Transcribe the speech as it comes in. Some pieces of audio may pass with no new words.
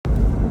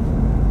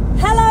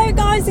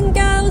boys and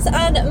girls,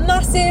 and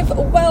massive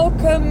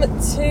welcome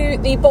to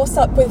the Boss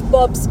Up with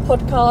Bobs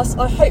podcast.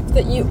 I hope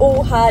that you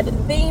all had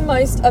the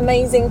most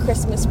amazing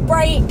Christmas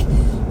break.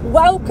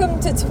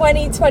 Welcome to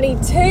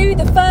 2022,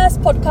 the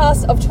first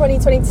podcast of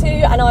 2022,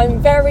 and I'm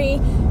very,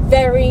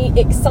 very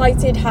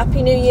excited.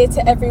 Happy New Year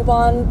to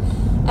everyone.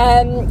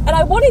 And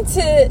I wanted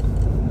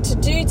to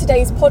do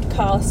today's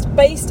podcast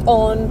based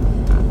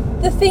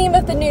on the theme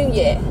of the new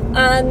year,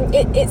 and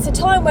it's a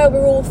time where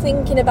we're all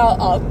thinking about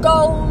our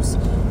goals.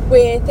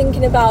 We're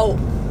thinking about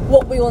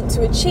what we want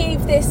to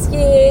achieve this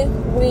year.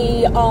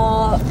 We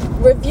are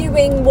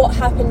reviewing what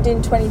happened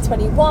in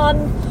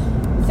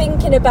 2021,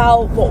 thinking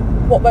about what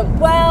went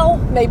well,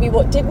 maybe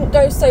what didn't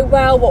go so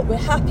well, what we're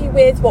happy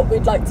with, what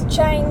we'd like to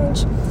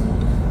change.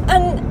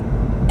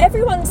 And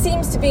everyone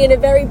seems to be in a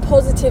very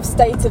positive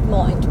state of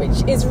mind,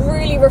 which is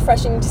really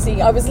refreshing to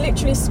see. I was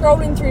literally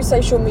scrolling through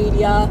social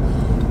media,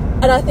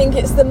 and I think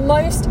it's the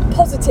most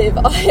positive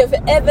I have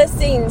ever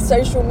seen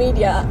social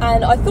media.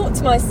 And I thought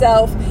to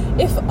myself,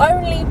 if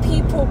only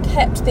people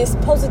kept this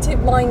positive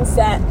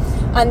mindset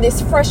and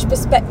this fresh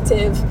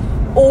perspective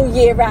all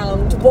year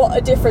round, what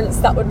a difference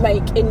that would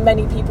make in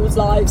many people's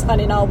lives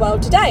and in our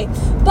world today.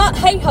 But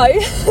hey ho,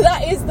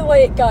 that is the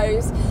way it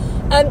goes.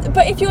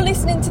 But if you're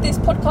listening to this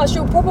podcast,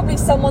 you're probably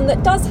someone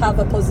that does have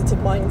a positive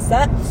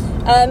mindset,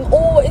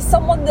 or is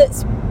someone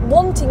that's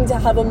wanting to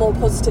have a more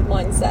positive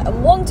mindset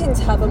and wanting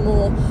to have a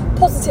more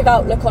positive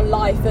outlook on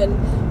life and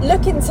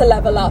looking to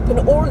level up and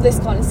all of this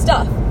kind of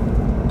stuff.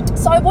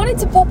 So I wanted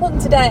to pop on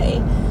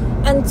today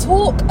and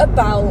talk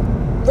about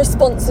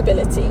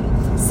responsibility,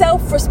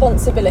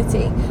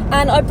 self-responsibility.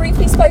 And I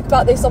briefly spoke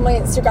about this on my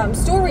Instagram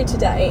story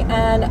today,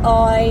 and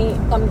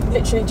I'm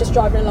literally just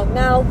driving along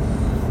now,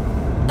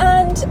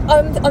 and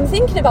I'm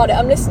thinking about it.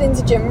 I'm listening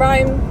to Jim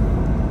Rohn,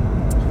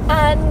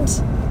 and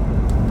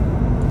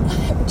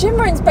Jim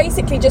Rohn's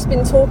basically just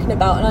been talking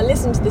about, and I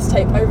listened to this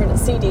tape over in a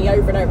CD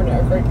over and over and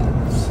over again,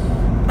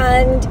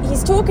 and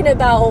he's talking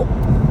about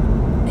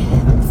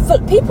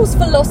people's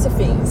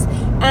philosophies,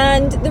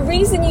 and the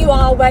reason you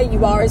are where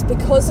you are is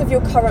because of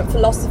your current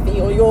philosophy,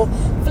 or your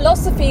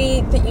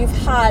philosophy that you've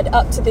had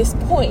up to this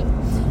point,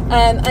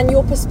 and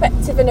your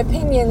perspective and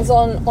opinions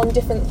on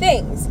different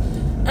things.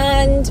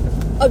 And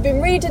I've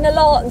been reading a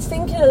lot and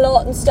thinking a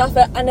lot and stuff,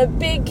 and a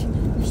big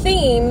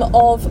theme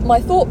of my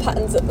thought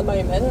patterns at the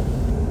moment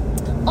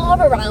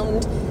are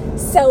around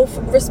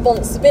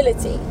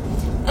self-responsibility.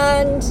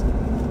 And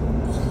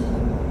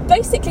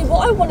basically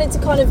what I wanted to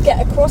kind of get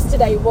across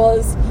today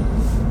was,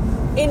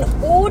 in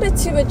order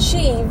to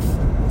achieve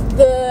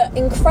the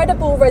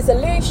incredible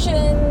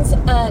resolutions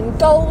and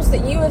goals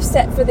that you have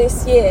set for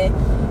this year,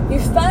 you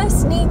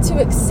first need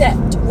to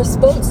accept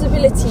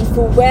responsibility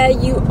for where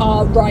you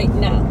are right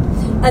now.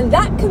 And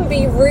that can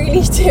be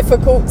really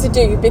difficult to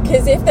do,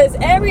 because if there's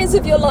areas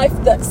of your life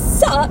that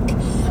suck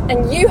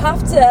and you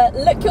have to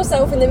look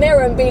yourself in the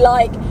mirror and be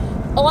like,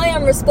 I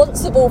am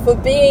responsible for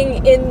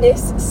being in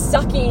this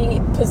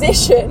sucky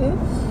position,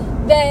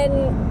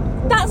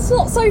 then that's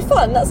not so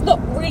fun. That's not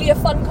really a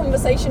fun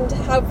conversation to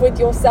have with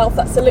yourself.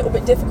 That's a little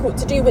bit difficult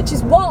to do, which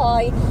is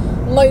why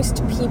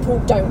most people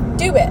don't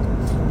do it.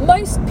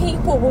 Most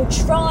people will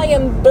try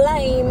and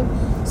blame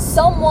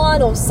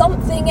someone or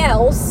something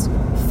else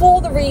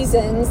for the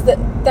reasons that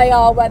they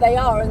are where they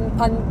are,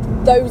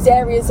 and those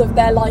areas of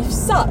their life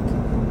suck.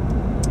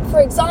 For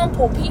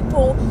example,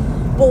 people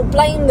will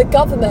blame the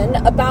government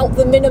about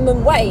the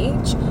minimum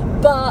wage,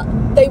 but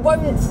they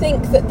won't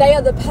think that they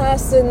are the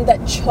person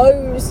that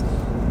chose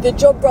the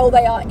job role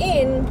they are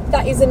in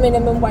that is a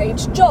minimum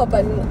wage job,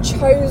 and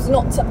chose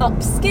not to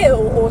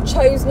upskill, or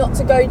chose not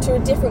to go to a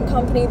different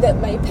company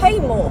that may pay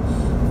more.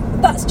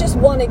 That's just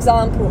one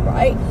example,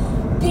 right?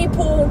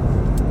 People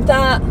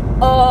that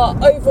are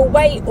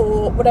overweight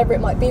or whatever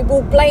it might be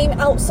will blame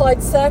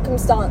outside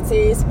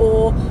circumstances,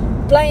 or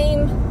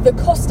blame the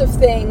cost of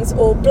things,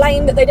 or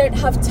blame that they don't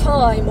have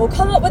time, or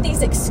come up with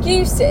these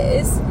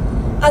excuses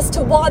as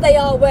to why they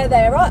are where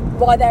they're at,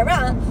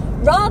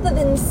 rather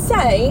than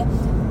say,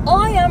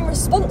 I am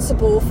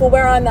responsible for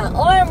where I'm at.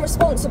 I am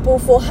responsible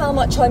for how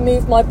much I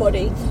move my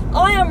body.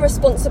 I am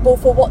responsible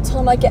for what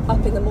time I get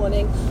up in the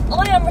morning.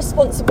 I am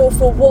responsible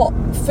for what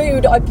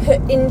food I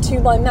put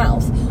into my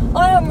mouth.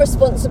 I am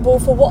responsible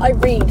for what I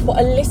read, what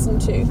I listen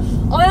to.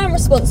 I am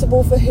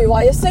responsible for who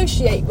I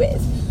associate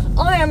with.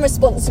 I am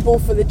responsible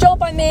for the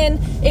job I'm in,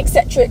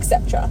 etc.,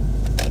 etc.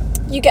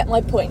 You get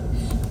my point.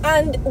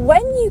 And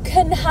when you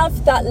can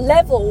have that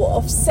level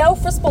of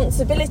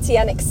self-responsibility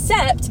and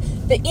accept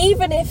that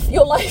even if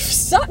your life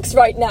sucks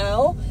right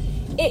now,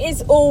 it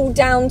is all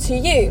down to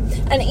you.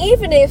 And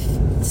even if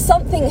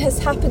something has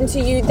happened to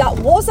you that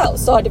was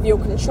outside of your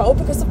control,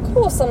 because of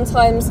course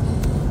sometimes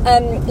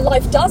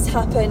life does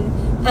happen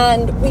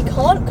and we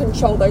can't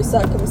control those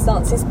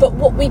circumstances, but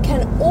what we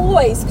can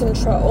always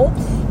control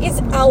is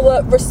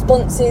our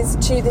responses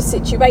to the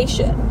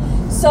situation.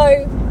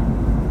 So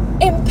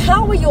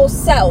empower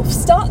yourself.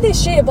 Start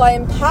this year by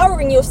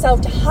empowering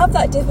yourself to have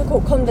that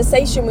difficult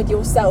conversation with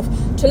yourself,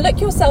 to look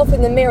yourself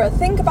in the mirror,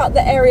 think about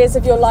the areas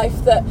of your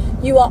life that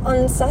you are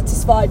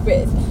unsatisfied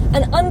with,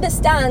 and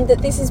understand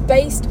that this is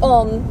based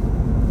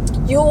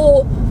on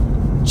your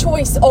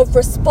choice of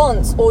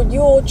response or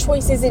your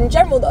choices in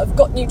general that have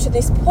got you to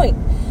this point.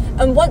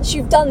 And once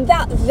you've done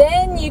that,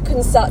 then you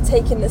can start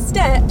taking the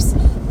steps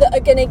that are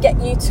going to get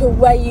you to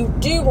where you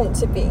do want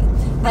to be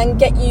and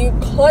get you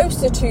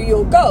closer to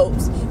your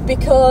goals.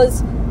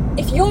 Because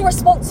if you're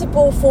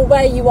responsible for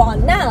where you are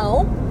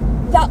now,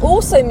 that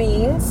also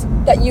means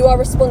that you are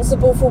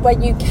responsible for where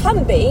you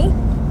can be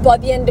by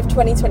the end of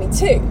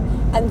 2022.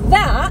 And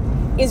that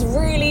is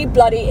really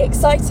bloody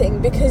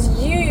exciting,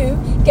 because you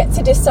get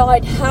to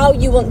decide how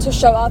you want to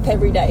show up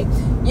every day.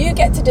 You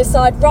get to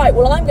decide, right,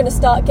 well, I'm going to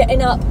start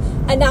getting up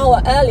an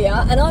hour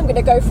earlier and I'm going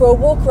to go for a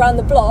walk around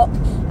the block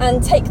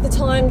and take the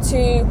time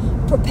to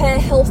prepare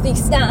healthy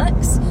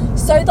snacks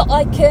so that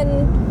I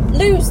can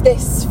lose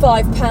this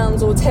 5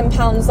 pounds or 10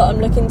 pounds that I'm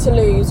looking to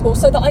lose, or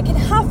so that I can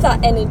have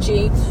that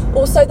energy,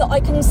 or so that I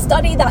can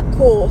study that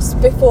course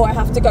before I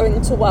have to go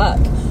into work,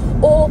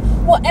 or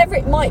whatever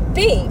it might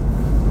be.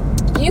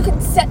 You can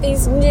set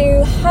these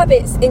new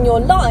habits in your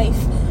life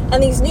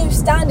and these new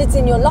standards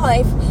in your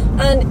life,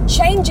 and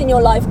change in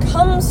your life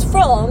comes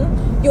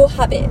from your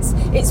habits.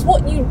 It's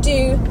what you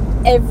do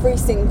every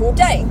single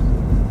day.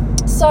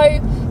 So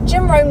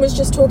Jim Rohn was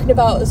just talking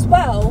about as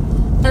well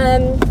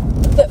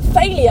that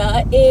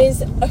failure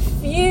is a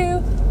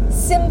few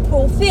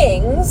simple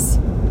things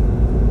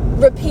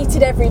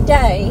repeated every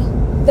day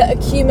that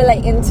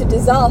accumulate into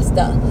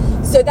disaster.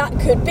 So that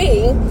could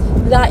be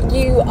that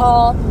you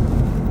are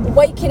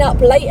waking up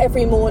late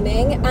every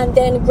morning and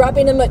then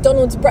grabbing a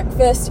McDonald's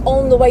breakfast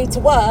on the way to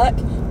work,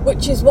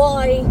 which is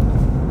why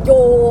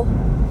you're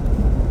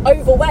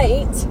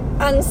overweight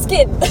and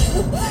skin,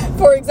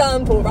 for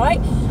example, right?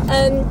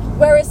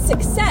 Whereas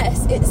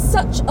success, it's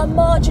such a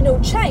marginal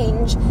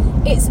change.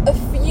 It's a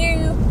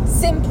few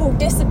simple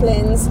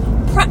disciplines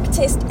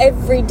practiced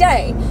every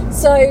day.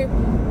 So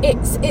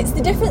it's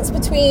the difference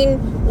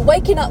between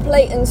waking up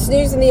late and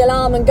snoozing the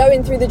alarm and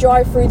going through the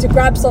drive-thru to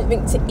grab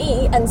something to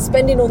eat and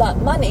spending all that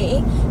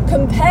money,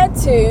 compared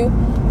to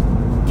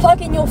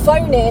plugging your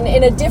phone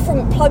in a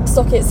different plug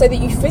socket so that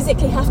you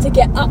physically have to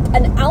get up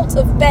and out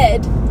of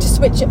bed to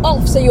switch it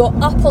off, so you're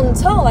up on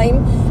time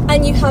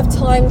and you have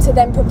time to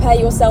then prepare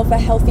yourself a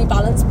healthy,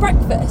 balanced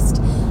breakfast,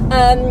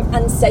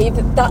 and save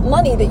that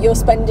money that you're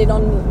spending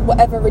on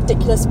whatever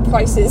ridiculous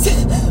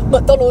prices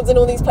McDonald's and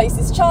all these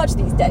places charge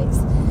these days.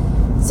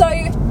 So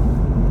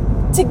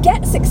to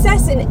get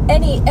success in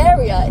any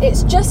area,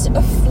 it's just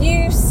a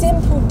few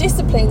simple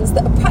disciplines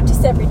that are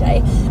practiced every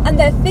day, and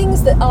they're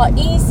things that are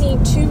easy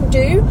to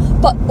do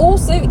but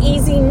also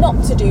easy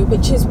not to do,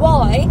 which is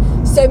why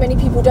so many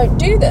people don't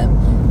do them.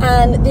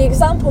 And the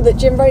example that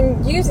Jim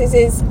Rohn uses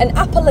is an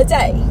apple a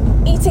day.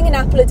 Eating an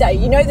apple a day.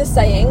 You know the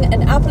saying,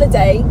 an apple a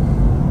day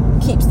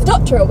keeps the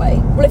doctor away.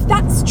 Well, if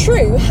that's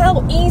true,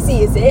 how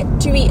easy is it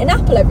to eat an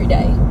apple every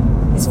day?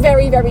 It's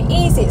very, very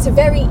easy. It's a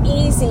very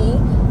easy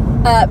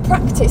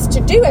practice to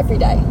do every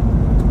day.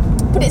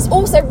 But it's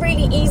also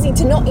really easy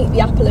to not eat the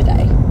apple a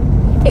day.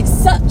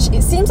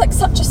 It seems like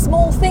such a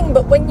small thing,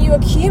 but when you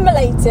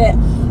accumulate it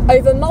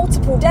over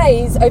multiple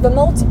days, over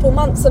multiple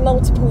months and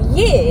multiple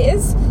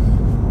years,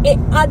 it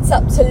adds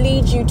up to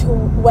lead you to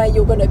where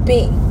you're going to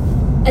be.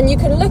 And you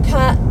can look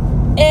at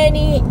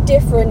any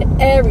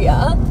different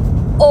area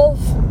of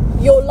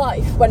your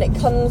life when it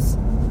comes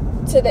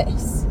to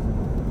this.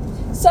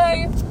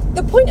 So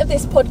the point of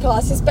this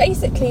podcast is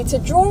basically to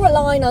draw a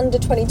line under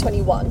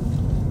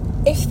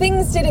 2021. If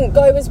things didn't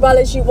go as well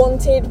as you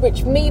wanted,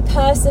 which me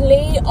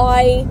personally,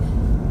 I'm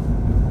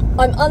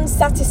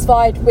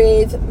unsatisfied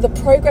with the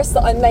progress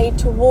that I made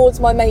towards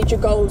my major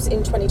goals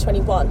in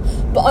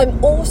 2021. But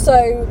I'm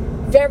also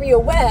very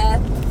aware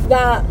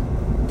that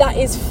that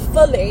is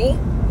fully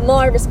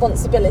my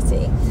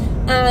responsibility.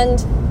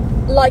 And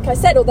like I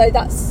said, although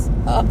that's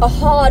a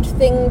hard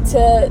thing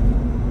to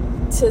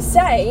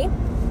say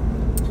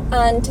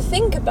and to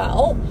think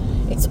about,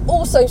 it's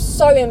also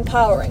so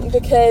empowering,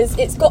 because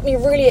it's got me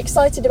really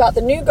excited about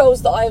the new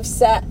goals that I have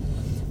set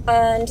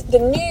and the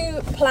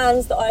new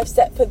plans that I have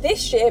set for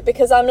this year,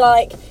 because I'm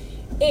like,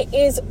 it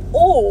is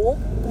all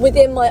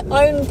within my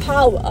own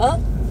power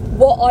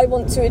what I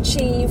want to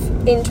achieve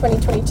in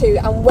 2022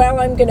 and where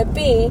I'm going to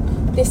be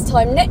this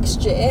time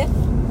next year,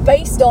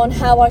 based on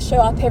how I show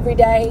up every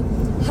day,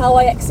 how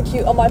I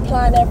execute on my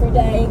plan every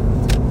day,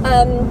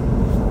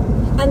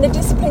 and the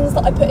disciplines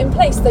that I put in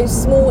place, those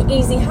small,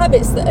 easy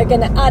habits that are going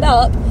to add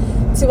up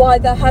to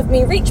either have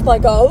me reach my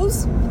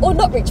goals or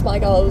not reach my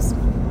goals.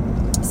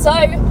 So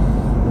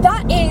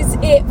that is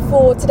it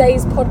for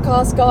today's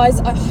podcast,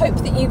 guys. I hope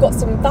that you got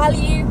some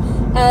value.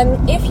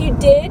 If you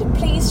did,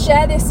 please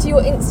share this to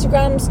your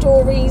Instagram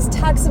stories,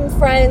 tag some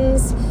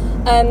friends,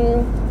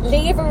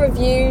 leave a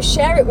review,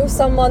 share it with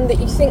someone that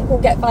you think will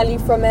get value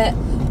from it.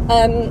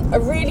 I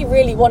really,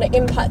 really want to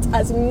impact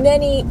as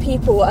many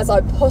people as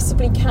I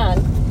possibly can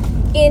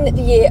in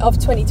the year of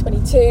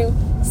 2022.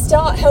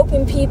 start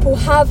helping people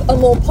have a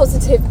more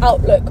positive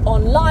outlook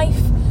on life.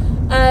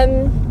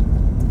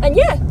 And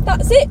yeah,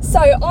 that's it. So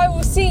I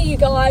will see you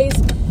guys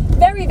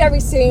very, very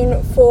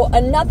soon for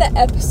another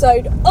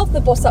episode of the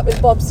Boss Up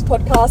with Bobs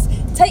podcast.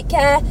 Take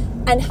care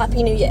and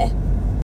Happy New Year.